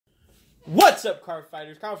What's up, card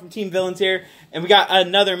fighters? Kyle from Team Villains here, and we got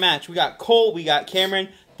another match. We got Cole, we got Cameron.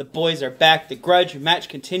 The boys are back. The grudge match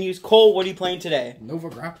continues. Cole, what are you playing today?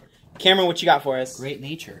 Nova Grappler. Cameron, what you got for us? Great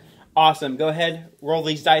Nature. Awesome. Go ahead, roll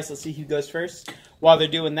these dice. Let's see who goes first. While they're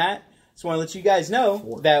doing that, just want to let you guys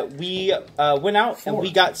know that we went out and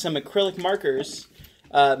we got some acrylic markers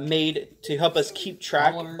made to help us keep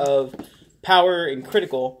track of power and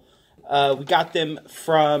critical. We got them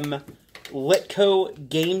from Litco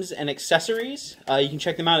Games and Accessories. You can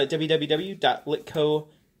check them out at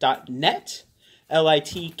www.litco.net.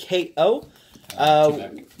 Litko.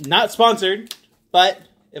 Not sponsored, but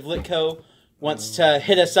if Litco wants to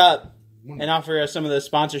hit us up and offer us some of the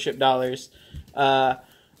sponsorship dollars, I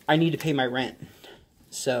need to pay my rent.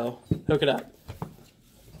 So, hook it up.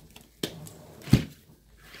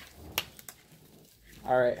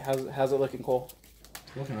 Alright, how's it looking, Cole?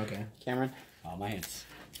 Looking okay. Cameron? Oh, my hands.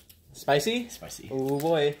 Spicy? Spicy. Oh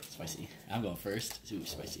boy. Spicy. I'm going first. Ooh,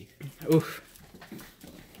 spicy. Oof.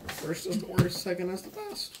 First is the worst, second is the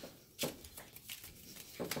best.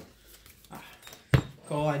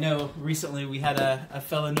 Cole, I know recently we had a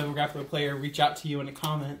fellow Nova Grappler player reach out to you in a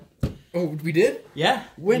comment. Oh, we did? Yeah.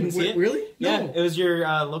 When? Really? Yeah, No. it was your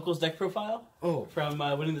locals deck profile. Oh. From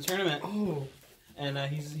winning the tournament. Oh. And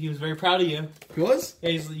he was very proud of you. He was?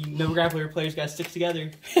 Yeah, Nova Grappler players gotta stick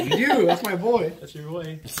together. You do. That's my boy. That's your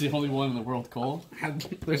boy. It's the only one in the world, Cole.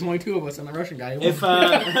 There's only two of us and the Russian guy. If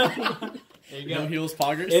there you go. No heels,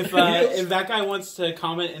 poggers. If that guy wants to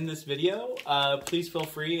comment in this video, please feel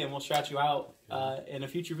free and we'll shout you out in a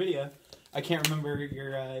future video. I can't remember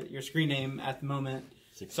your screen name at the moment.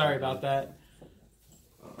 Sorry about that.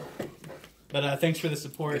 But thanks for the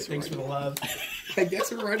support. Thanks for the love. I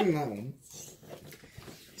guess we're writing that one.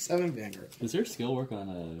 7 Vanguard. Does there skill work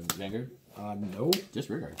on Vanguard? No. Just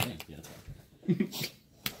Rigard, I think. Yeah, that's right.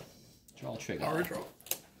 Draw trigger. Power draw.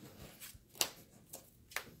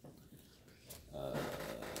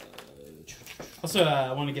 Also,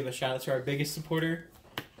 I want to give a shout out to our biggest supporter,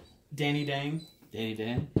 Danny Dang. Danny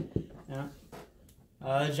Dan. Yeah.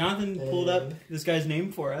 Jonathan pulled up this guy's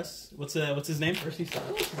name for us. What's his name? RC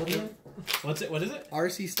Styles. What is it?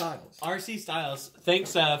 RC Styles. RC Styles.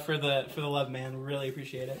 Thanks for the love, man. We really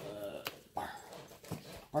appreciate it.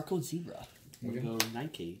 Barcode Zebra. We'll go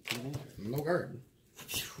 9K. No guard.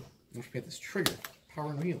 Let's get this trigger.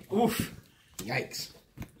 Power and wheel. Oof. Yikes.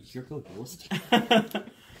 Your code Ghost.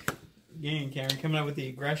 Gang, Cameron, coming up with the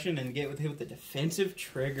aggression and get with the defensive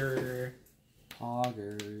trigger.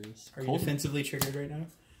 Poggers. Are you defensively triggered right now?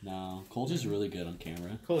 No. Cole's just really good on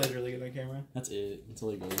camera. Cole is really good on camera. That's it. That's all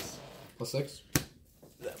he goes. +6.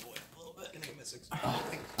 That boy a little bit. Gonna give him a 6. Oh,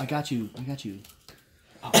 I got you.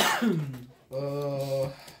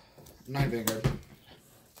 Oh. 9 Vanguard.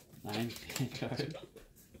 9 Vanguard.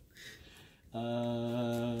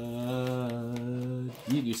 You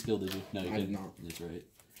didn't use skill, did you? No, you didn't. did not. That's right.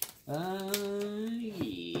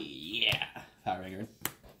 Yeah. Power Vanguard.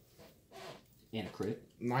 And a crit.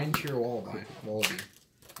 9 sheer wallaby. Wallaby.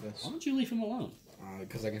 Yes. Why don't you leave him alone?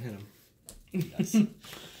 Because I can hit him. Yes.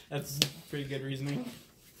 That's pretty good reasoning.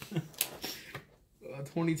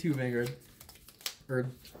 22 Vanguard. Or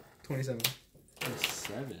 27.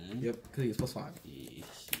 7? Yep, because he was +5.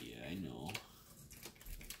 Yes, yeah, I know.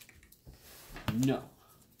 No.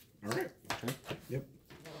 Alright. Okay. Yep.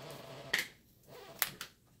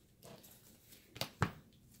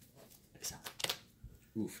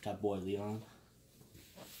 Oof, top boy Leon.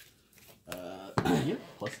 Yep,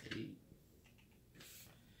 +8.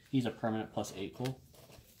 He's a permanent +8, Cole.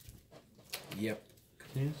 Yep.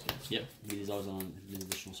 Yep, he's always on an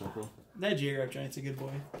additional circle. That J-Rap Giant's a good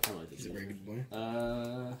boy. I like this. He's a very good boy.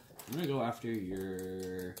 I'm gonna go after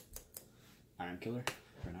your Iron Killer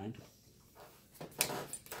for 9.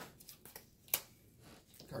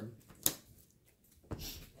 Card.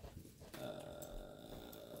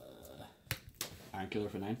 Iron Killer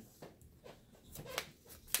for 9.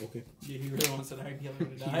 Okay. Yeah, he really wants that Iron Killer to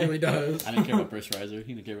die. He really does. I didn't care about Burst Riser.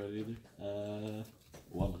 He didn't care about it either.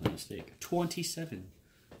 One was a mistake. 27.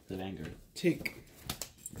 The Vanguard. Take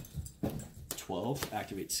 12.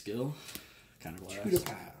 Activate skill. Counterblast. 2 to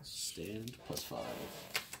pass. Stand +5.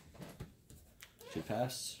 2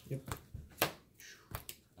 pass. Yep.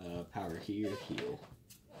 Power here. Heal.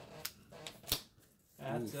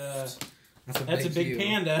 That's a big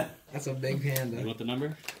panda. That's a big You panda. want the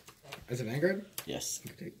number? Is it Vanguard? Yes.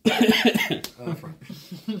 Okay. Front.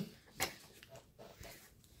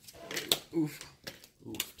 Oof.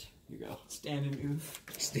 Oofed. Here you go. Stand and oof.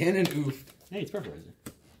 Stand and oof. Hey, it's Perforizer.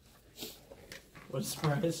 What a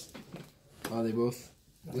surprise. They both.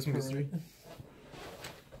 This one gets 3.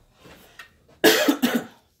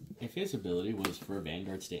 If If his ability was for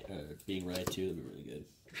Vanguard being red too, that'd be really good.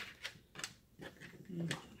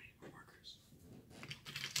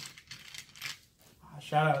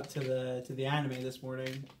 Shout out to the anime this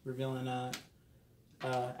morning, revealing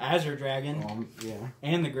Azure Dragon Yeah.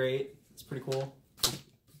 and the Great. It's pretty cool. Okay.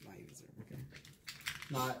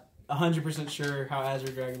 Not 100% sure how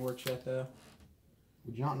Azure Dragon works yet, though.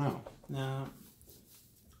 Would you not know? No.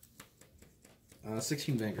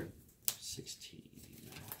 16 Vanguard. 16.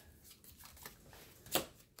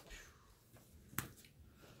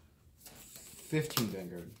 15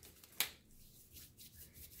 Vanguard.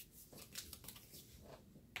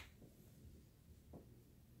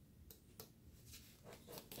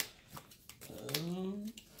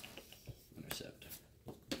 Intercept.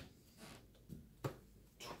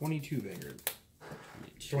 22 Vanguard.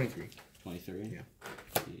 23. 23? Yeah.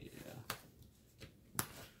 Yeah.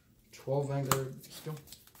 12 Vanguard skill.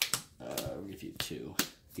 We'll give you 2.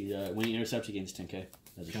 When he intercepts, he gains 10k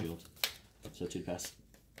as a Okay. shield. So 2 pass.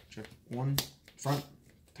 Sure. 1 front.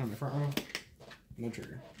 Turn my front row. No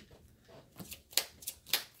trigger.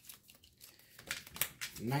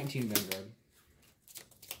 19 Vanguard.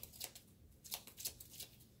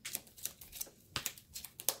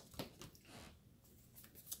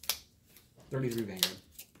 33 Vanguard.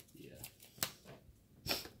 Yeah.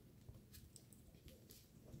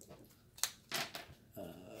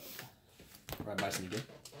 Ride Bison again.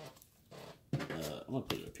 I'm gonna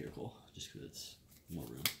put it up here, Cole, just because it's more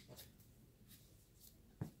room.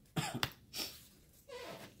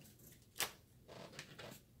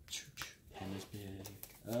 Pen is big.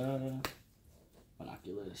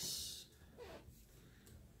 Binoculars.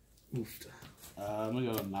 Oofed. I'm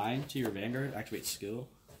gonna go 9 to your Vanguard. Activate skill.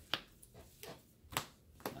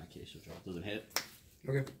 Okay, so drop doesn't hit.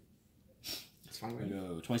 Okay. That's fine. I'm gonna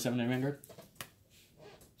go 27 to Vanguard.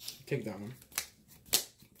 Take that one.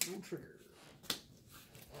 No trigger.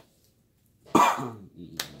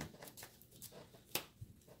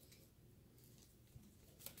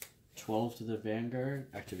 12 to the Vanguard.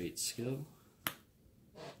 Activate skill.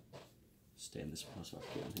 Stay in this plus off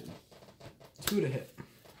on him. 2 to hit.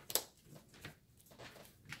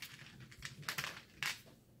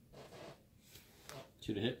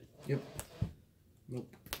 Two to hit. Yep. Nope.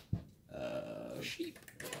 Sheep.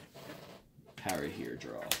 Parry here,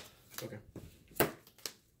 draw. Okay.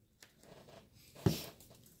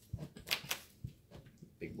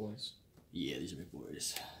 Big boys. Yeah, these are big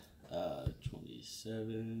boys.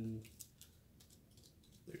 27.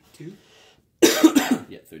 32.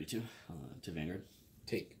 Yeah, 32. To Vanguard.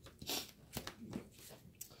 Take.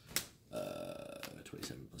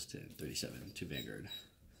 27 plus 10. 37 to Vanguard.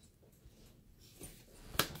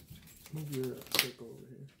 Move your circle over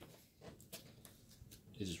here.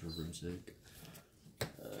 It's just for room's sake.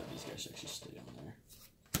 These guys should actually stay on there.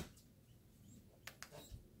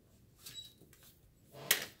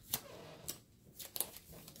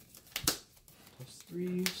 Plus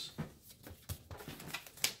 3s.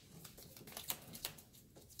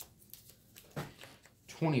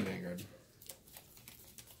 $20 Vanguard.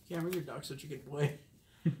 Cameron, your dog's such a good boy.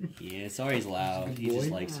 Yeah, it's always loud. Good He just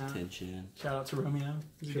boy. likes Yeah. attention. Shout out to Romeo.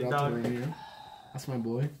 He's a Shout good out dog. to Romeo. That's my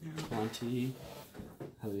boy. 20.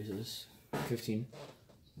 How is this? 15.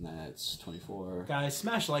 And that's 24. Guys,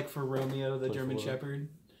 smash like for Romeo, the German 24. Shepherd.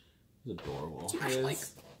 He's adorable. He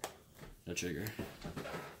is. No trigger.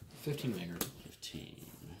 15 Vanguard. 15.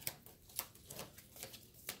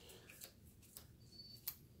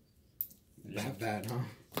 That bad, huh?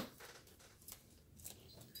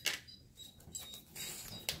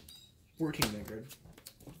 14 Vanguard.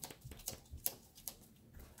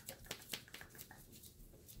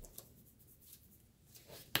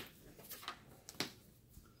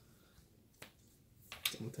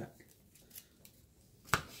 Don't attack.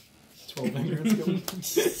 12 Vanguard. Let's go.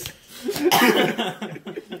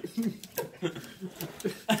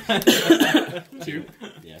 2.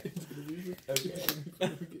 Yeah. Okay.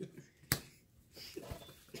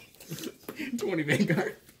 20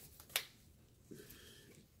 Vanguard.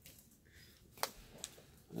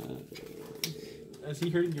 Is he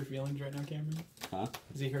hurting your feelings right now, Cameron? Huh?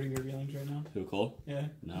 Is he hurting your feelings right now? Who, Cole? Yeah.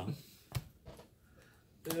 No.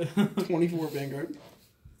 24 Vanguard.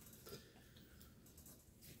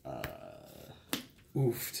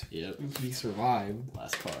 Oofed. Yep. He survived.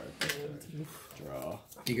 Last card. Draw.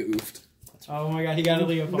 He got oofed. Oh my god, he got a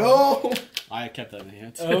Leopold. No! I kept that in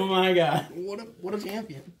hand. Oh my god. What a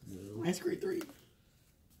champion. No. Nice grade 3.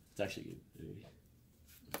 It's actually good.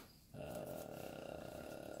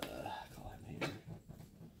 Call him here.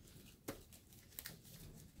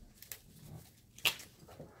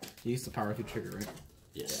 He used the power through trigger, right?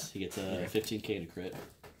 Yes, Yeah. he gets a 15k and a crit.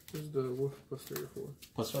 Where's the wolf plus 3 or 4?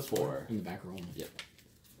 Plus 4. In the back row. Yep.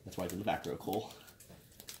 That's why it's in the back row, Cole.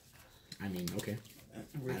 I mean, okay.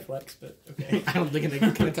 Weird flex, but okay. I don't think they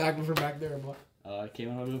can attack me from back there. But... I came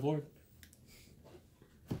out of the board.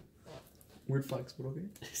 Weird flex, but okay.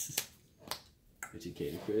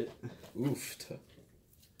 15k to crit. Oof.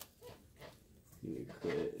 You need a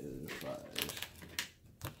crit and 5.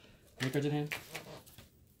 How many cards in hand?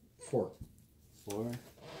 4. 4.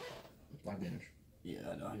 Black damage. Yeah,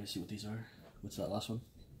 I know. I can see what these are. What's that last one?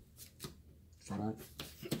 Front.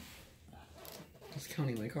 Just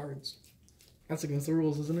counting my cards. That's against the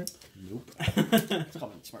rules, isn't it? Nope. It's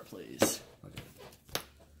called smart plays. Like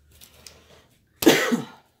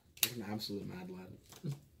an absolute mad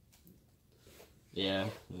lad. Yeah.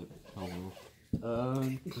 Oh well.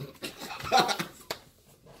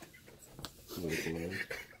 Wait for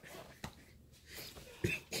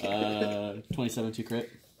it. 27 to crit.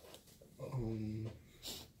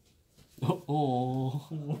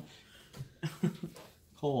 Oh.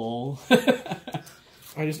 Cole.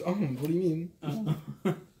 I just, what do you mean?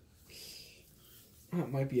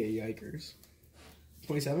 That might be a yikers.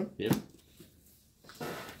 27? Yep.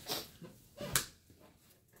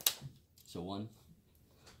 So 1.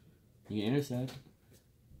 You can intercept.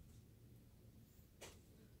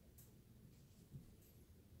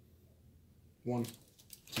 One. So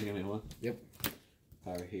you're gonna make 1? Yep.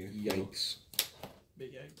 Power here. Yikes.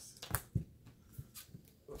 Big yikes.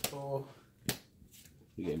 Oh.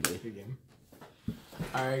 Good game, buddy. Good game.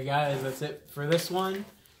 Alright guys, that's it for this one.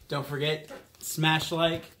 Don't forget, smash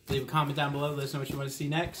like, leave a comment down below, let us know what you want to see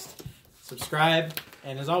next. Subscribe,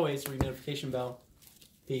 and as always, ring the notification bell.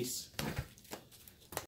 Peace.